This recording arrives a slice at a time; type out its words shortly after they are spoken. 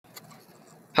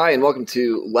Hi, and welcome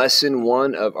to lesson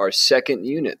one of our second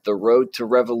unit, The Road to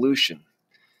Revolution.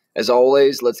 As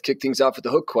always, let's kick things off with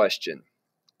the hook question.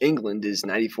 England is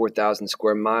 94,000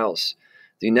 square miles.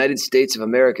 The United States of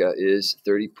America is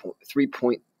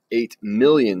 3.8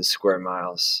 million square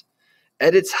miles.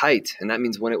 At its height, and that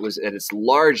means when it was at its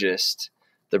largest,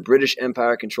 the British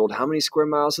Empire controlled how many square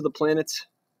miles of the planet?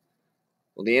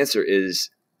 Well, the answer is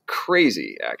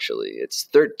crazy, actually. It's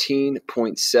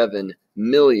 13.7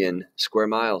 million square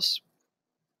miles.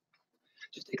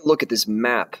 Just take a look at this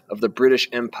map of the British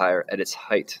Empire at its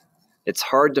height. It's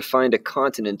hard to find a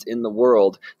continent in the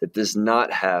world that does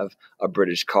not have a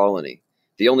British colony.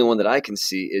 The only one that I can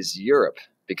see is Europe,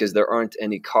 because there aren't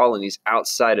any colonies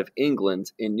outside of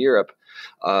England in Europe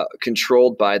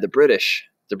controlled by the British.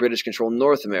 The British control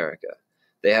North America.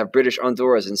 They have British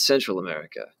Honduras in Central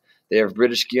America. They have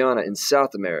British Guiana in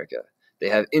South America. They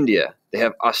have India. They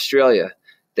have Australia.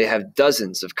 They have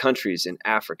dozens of countries in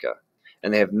Africa.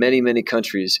 And they have many, many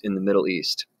countries in the Middle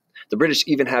East. The British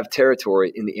even have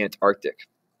territory in the Antarctic.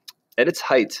 At its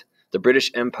height, the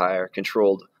British Empire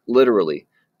controlled literally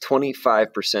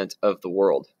 25% of the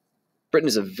world. Britain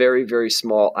is a very, very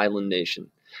small island nation.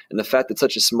 And the fact that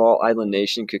such a small island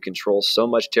nation could control so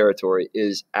much territory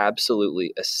is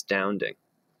absolutely astounding.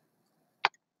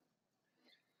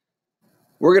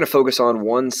 We're going to focus on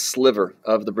one sliver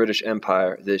of the British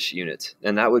Empire this unit,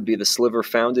 and that would be the sliver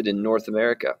founded in North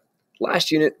America.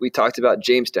 Last unit, we talked about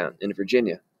Jamestown in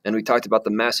Virginia, and we talked about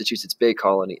the Massachusetts Bay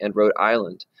Colony and Rhode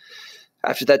Island.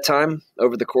 After that time,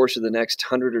 over the course of the next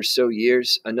 100 or so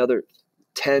years, another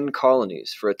 10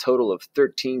 colonies for a total of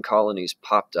 13 colonies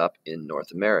popped up in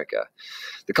North America.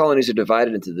 The colonies are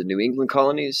divided into the New England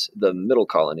colonies, the Middle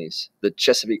colonies, the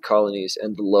Chesapeake colonies,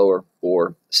 and the Lower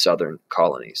or Southern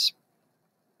colonies.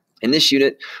 In this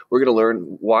unit, we're going to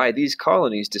learn why these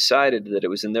colonies decided that it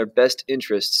was in their best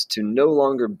interests to no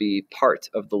longer be part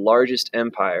of the largest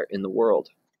empire in the world.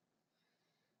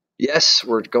 Yes,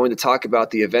 we're going to talk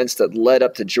about the events that led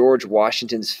up to George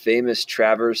Washington's famous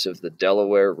traverse of the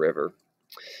Delaware River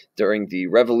during the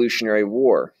Revolutionary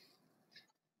War.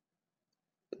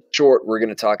 In short, we're going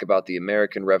to talk about the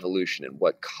American Revolution and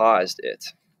what caused it.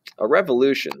 A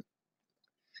revolution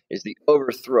is the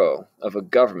overthrow of a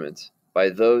government by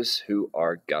those who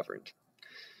are governed.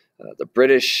 The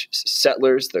British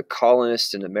settlers, the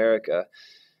colonists in America,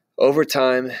 over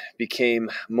time became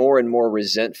more and more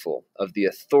resentful of the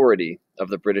authority of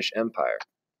the British Empire.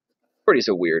 Authority is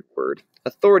a weird word.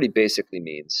 Authority basically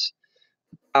means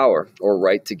power or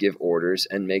right to give orders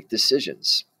and make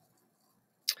decisions.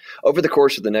 Over the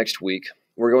course of the next week,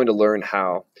 we're going to learn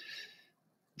how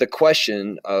the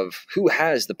question of who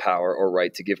has the power or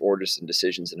right to give orders and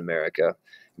decisions in America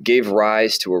gave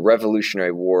rise to a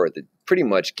revolutionary war that pretty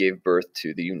much gave birth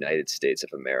to the United States of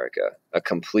America, a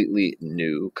completely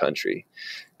new country,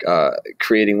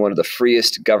 creating one of the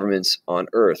freest governments on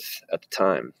earth at the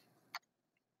time.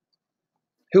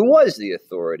 Who was the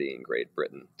authority in Great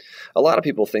Britain? A lot of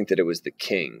people think that it was the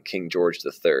king, King George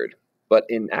III. But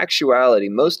in actuality,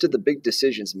 most of the big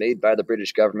decisions made by the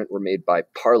British government were made by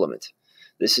Parliament.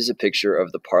 This is a picture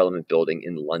of the Parliament building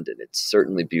in London. It's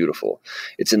certainly beautiful.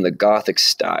 It's in the Gothic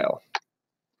style.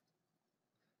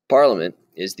 Parliament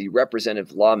is the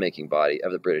representative lawmaking body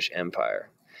of the British Empire.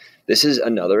 This is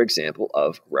another example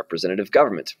of representative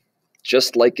government.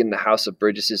 Just like in the House of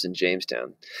Burgesses in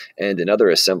Jamestown and in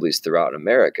other assemblies throughout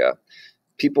America,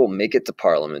 people make it to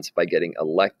Parliament by getting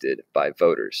elected by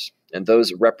voters. And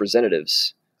those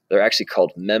representatives, they're actually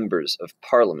called members of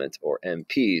Parliament, or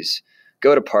MPs,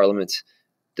 go to Parliament,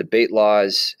 debate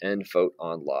laws, and vote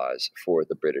on laws for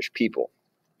the British people.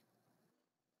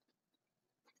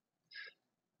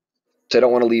 So I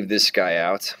don't want to leave this guy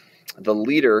out. The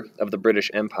leader of the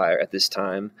British Empire at this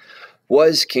time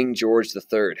was King George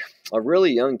III, a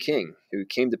really young king who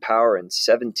came to power in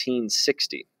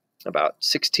 1760, about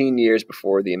 16 years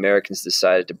before the Americans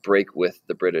decided to break with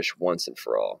the British once and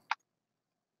for all.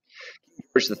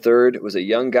 George III was a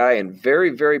young guy and very,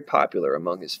 very popular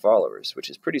among his followers, which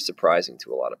is pretty surprising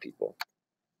to a lot of people.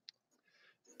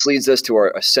 This leads us to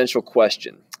our essential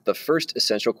question, the first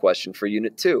essential question for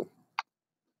Unit 2.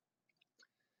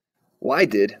 Why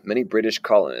did many British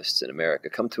colonists in America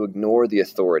come to ignore the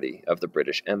authority of the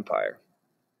British Empire?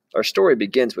 Our story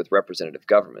begins with representative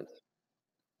government.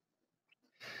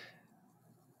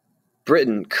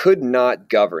 Britain could not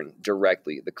govern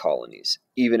directly the colonies,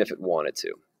 even if it wanted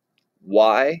to.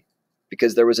 Why?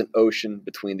 Because there was an ocean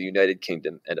between the United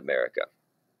Kingdom and America.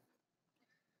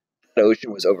 That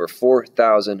ocean was over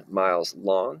 4,000 miles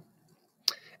long,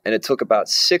 and it took about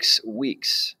 6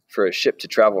 weeks for a ship to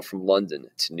travel from London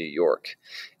to New York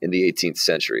in the 18th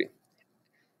century.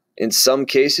 In some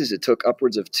cases, it took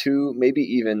upwards of 2, maybe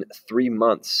even 3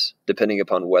 months, depending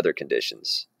upon weather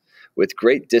conditions. With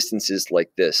great distances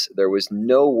like this, there was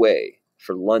no way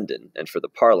for London and for the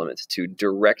Parliament to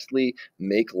directly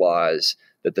make laws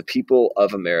that the people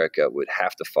of America would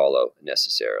have to follow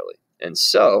necessarily. And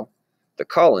so, the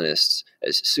colonists,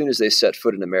 as soon as they set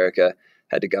foot in America,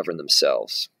 had to govern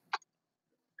themselves.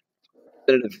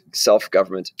 Representative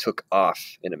self-government took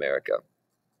off in America.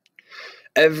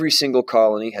 Every single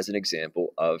colony has an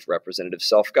example of representative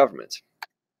self-government.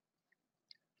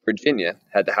 Virginia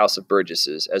had the House of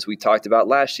Burgesses, as we talked about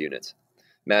last unit.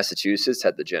 Massachusetts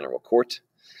had the General Court.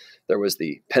 There was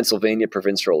the Pennsylvania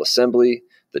Provincial Assembly,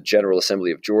 the General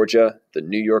Assembly of Georgia, the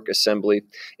New York Assembly.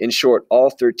 In short, all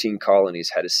 13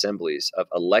 colonies had assemblies of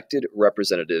elected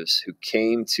representatives who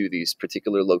came to these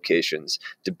particular locations,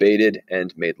 debated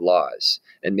and made laws,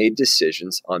 and made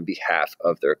decisions on behalf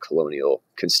of their colonial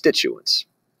constituents.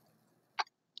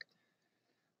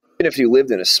 Even if you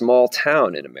lived in a small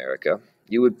town in America,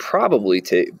 you would probably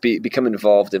become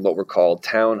involved in what were called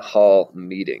town hall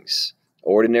meetings.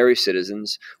 Ordinary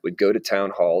citizens would go to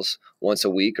town halls once a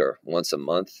week or once a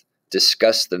month,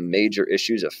 discuss the major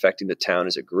issues affecting the town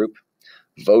as a group,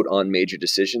 vote on major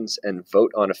decisions, and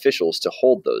vote on officials to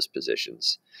hold those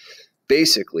positions.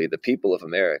 Basically, the people of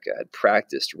America had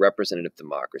practiced representative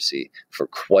democracy for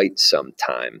quite some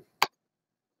time.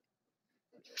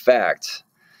 In fact,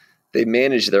 they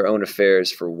managed their own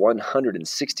affairs for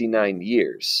 169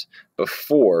 years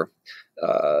before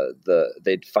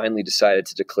they'd finally decided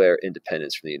to declare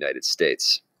independence from the United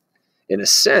States. In a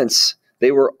sense,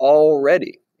 they were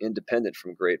already independent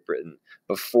from Great Britain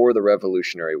before the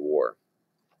Revolutionary War.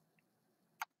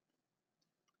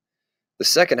 The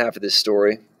second half of this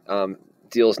story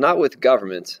deals not with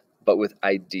government, but with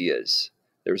ideas.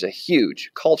 There was a huge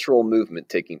cultural movement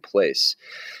taking place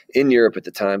in Europe at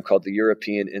the time called the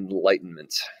European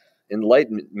Enlightenment.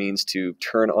 Enlightenment means to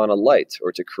turn on a light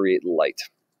or to create light.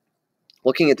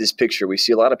 Looking at this picture, we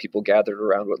see a lot of people gathered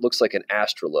around what looks like an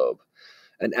astrolabe.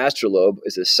 An astrolabe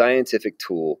is a scientific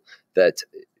tool that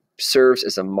serves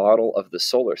as a model of the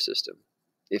solar system.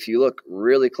 If you look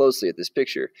really closely at this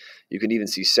picture, you can even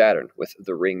see Saturn with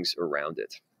the rings around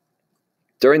it.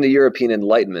 During the European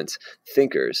Enlightenment,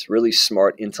 thinkers, really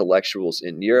smart intellectuals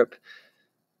in Europe,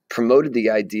 promoted the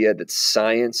idea that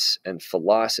science and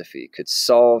philosophy could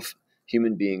solve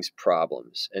human beings'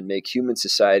 problems and make human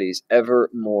societies ever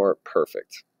more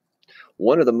perfect.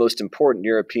 One of the most important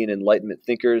European Enlightenment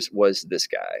thinkers was this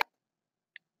guy,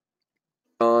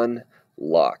 John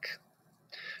Locke.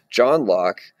 John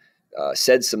Locke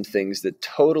said some things that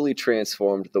totally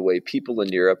transformed the way people in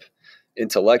Europe,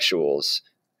 intellectuals,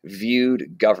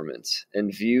 viewed government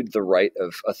and viewed the right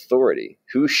of authority.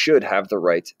 Who should have the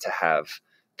right to have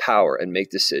power and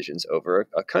make decisions over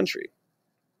a country?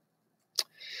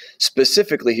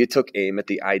 Specifically, he took aim at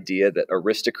the idea that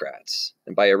aristocrats,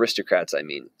 and by aristocrats I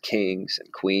mean kings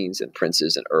and queens and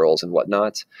princes and earls and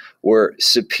whatnot, were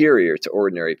superior to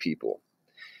ordinary people.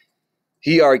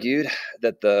 He argued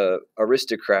that the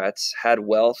aristocrats had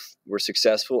wealth, were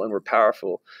successful, and were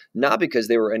powerful, not because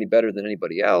they were any better than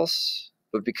anybody else,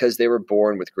 but because they were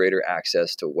born with greater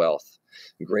access to wealth,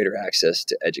 greater access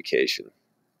to education.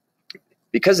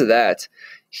 Because of that,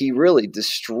 he really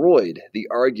destroyed the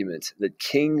argument that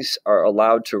kings are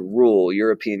allowed to rule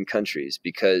European countries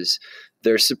because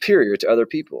they're superior to other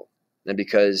people and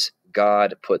because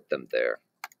God put them there.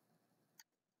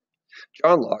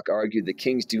 John Locke argued that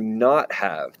kings do not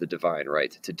have the divine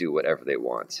right to do whatever they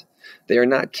want. They are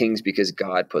not kings because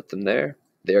God put them there.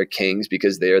 They are kings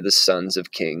because they are the sons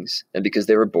of kings and because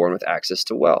they were born with access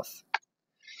to wealth.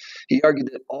 He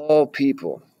argued that all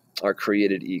people are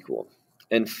created equal.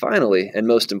 And finally, and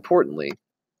most importantly,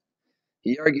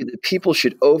 he argued that people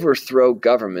should overthrow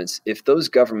governments if those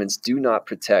governments do not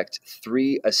protect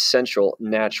 3 essential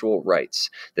natural rights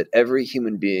that every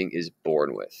human being is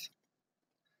born with.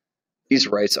 These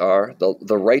rights are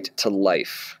the right to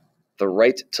life, the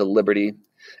right to liberty,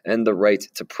 and the right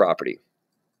to property.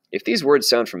 If these words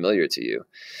sound familiar to you,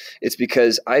 it's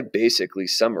because I basically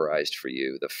summarized for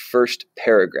you the first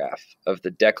paragraph of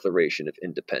the Declaration of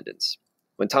Independence.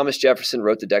 When Thomas Jefferson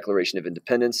wrote the Declaration of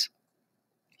Independence,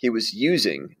 he was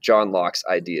using John Locke's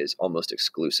ideas almost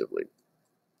exclusively.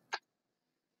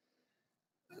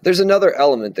 There's another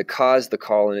element that caused the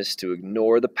colonists to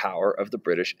ignore the power of the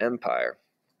British Empire,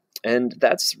 and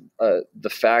that's the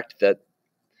fact that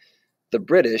the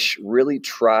British really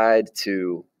tried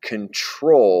to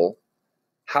control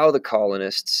how the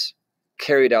colonists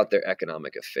carried out their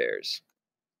economic affairs.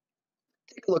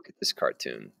 Take a look at this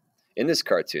cartoon. In this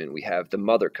cartoon, we have the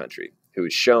mother country, who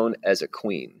is shown as a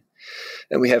queen.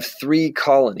 And we have 3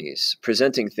 colonies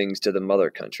presenting things to the mother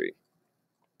country.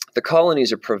 The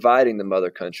colonies are providing the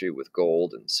mother country with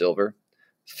gold and silver,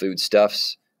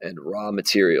 foodstuffs, and raw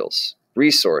materials,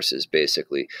 resources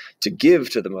basically, to give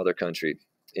to the mother country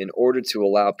in order to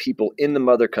allow people in the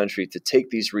mother country to take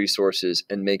these resources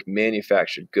and make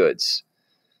manufactured goods.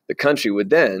 The country would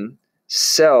then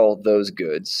sell those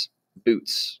goods,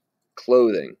 boots,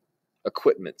 clothing,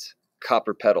 equipment,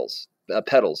 copper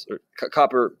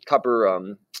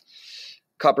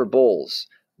copper bowls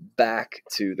back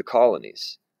to the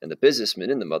colonies. And the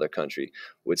businessmen in the mother country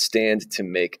would stand to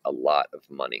make a lot of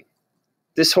money.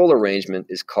 This whole arrangement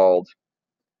is called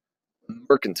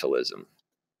mercantilism.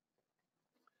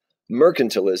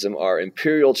 Mercantilism are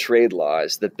imperial trade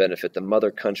laws that benefit the mother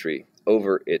country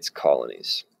over its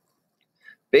colonies.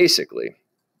 Basically,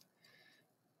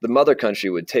 the mother country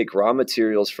would take raw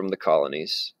materials from the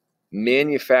colonies,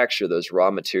 manufacture those raw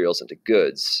materials into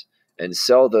goods, and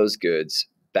sell those goods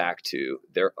back to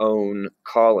their own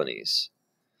colonies.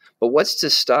 But what's to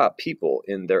stop people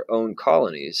in their own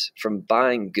colonies from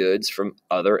buying goods from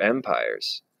other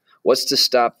empires? What's to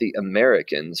stop the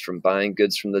Americans from buying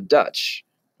goods from the Dutch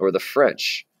or the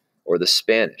French or the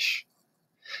Spanish?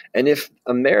 And if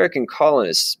American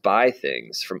colonists buy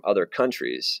things from other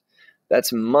countries,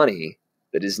 that's money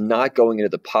that is not going into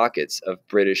the pockets of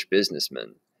British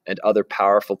businessmen and other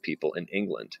powerful people in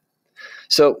England.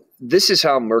 So this is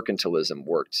how mercantilism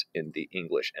worked in the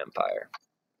English Empire.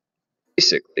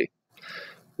 Basically,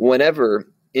 whenever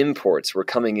imports were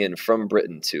coming in from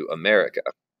Britain to America,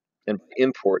 and by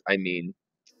import I mean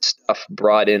stuff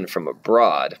brought in from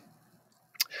abroad,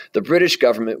 the British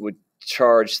government would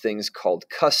charge things called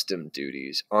custom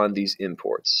duties on these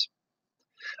imports.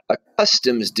 A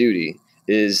customs duty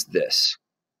is this.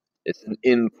 It's an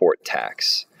import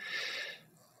tax.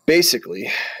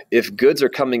 Basically, if goods are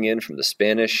coming in from the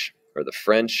Spanish or the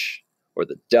French or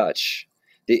the Dutch,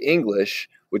 the English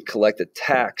would collect a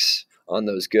tax on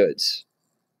those goods.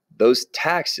 Those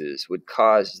taxes would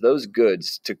cause those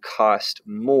goods to cost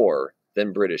more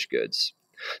than British goods.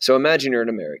 So imagine you're an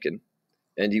American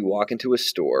and you walk into a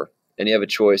store and you have a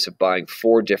choice of buying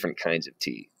 4 different kinds of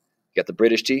tea. You got the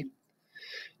British tea,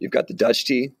 you've got the Dutch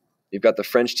tea, you've got the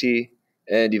French tea,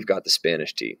 and you've got the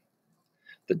Spanish tea.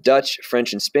 The Dutch,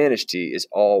 French, and Spanish tea is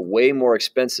all way more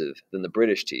expensive than the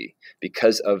British tea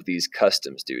because of these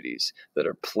customs duties that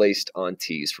are placed on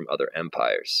teas from other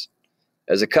empires.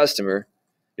 As a customer,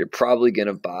 you're probably going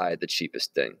to buy the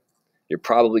cheapest thing. You're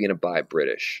probably going to buy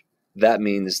British. That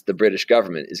means the British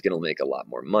government is going to make a lot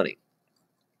more money.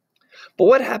 But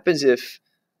what happens if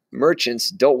merchants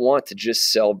don't want to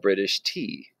just sell British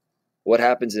tea? What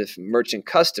happens if merchant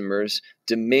customers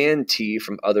demand tea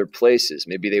from other places?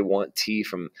 Maybe they want tea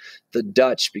from the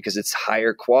Dutch because it's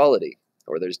higher quality,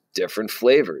 or there's different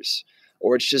flavors,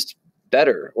 or it's just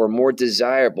better or more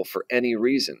desirable for any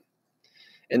reason.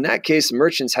 In that case,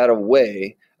 merchants had a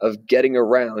way of getting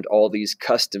around all these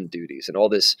custom duties and all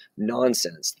this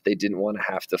nonsense that they didn't want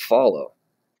to have to follow.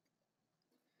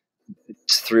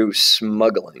 It's through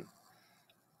smuggling.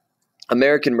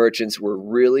 American merchants were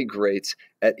really great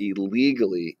at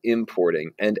illegally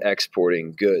importing and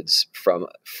exporting goods from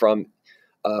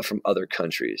other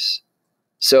countries.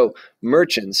 So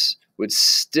merchants would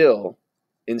still,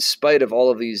 in spite of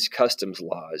all of these customs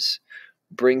laws,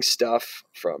 bring stuff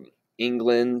from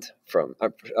England,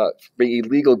 bring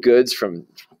illegal goods from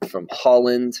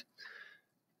Holland,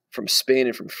 from Spain,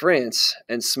 and from France,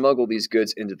 and smuggle these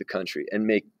goods into the country and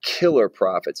make killer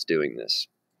profits doing this.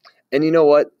 And you know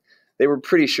what? They were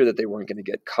pretty sure that they weren't going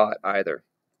to get caught either.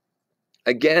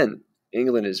 Again,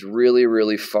 England is really,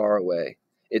 really far away.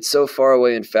 It's so far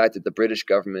away, in fact, that the British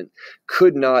government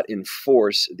could not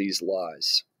enforce these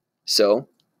laws. So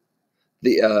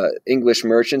the English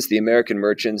merchants, the American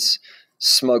merchants,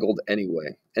 smuggled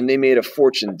anyway, and they made a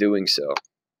fortune doing so.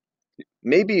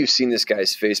 Maybe you've seen this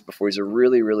guy's face before. He's a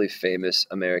really, really famous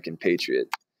American patriot.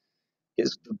 He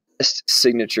has the best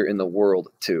signature in the world,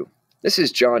 too. This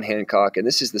is John Hancock, and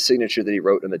this is the signature that he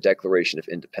wrote in the Declaration of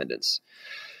Independence.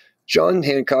 John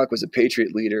Hancock was a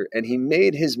patriot leader, and he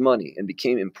made his money and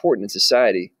became important in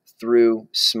society through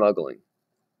smuggling.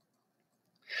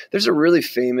 There's a really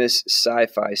famous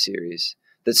sci-fi series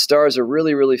that stars a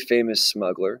really, really famous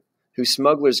smuggler who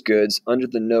smugglers goods under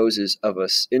the noses of an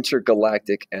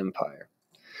intergalactic empire.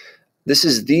 This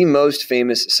is the most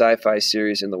famous sci-fi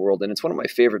series in the world, and it's one of my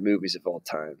favorite movies of all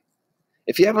time.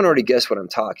 If you haven't already guessed what I'm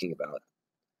talking about,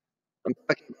 I'm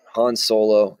talking about Han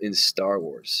Solo in Star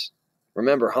Wars.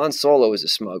 Remember, Han Solo is a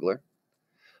smuggler.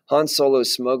 Han Solo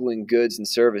is smuggling goods and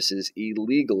services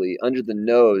illegally under the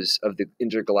nose of the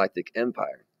intergalactic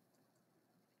empire.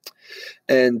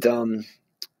 And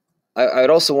I'd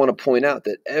also want to point out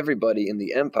that everybody in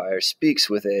the Empire speaks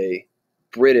with a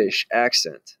British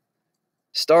accent.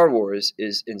 Star Wars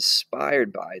is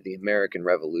inspired by the American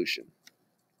Revolution.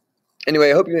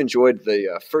 Anyway, I hope you enjoyed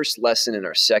the first lesson in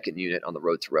our second unit on the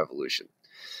road to revolution.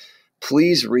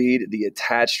 Please read the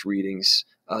attached readings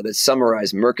that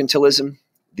summarize mercantilism,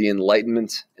 the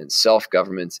Enlightenment, and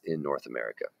self-government in North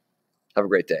America. Have a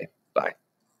great day. Bye.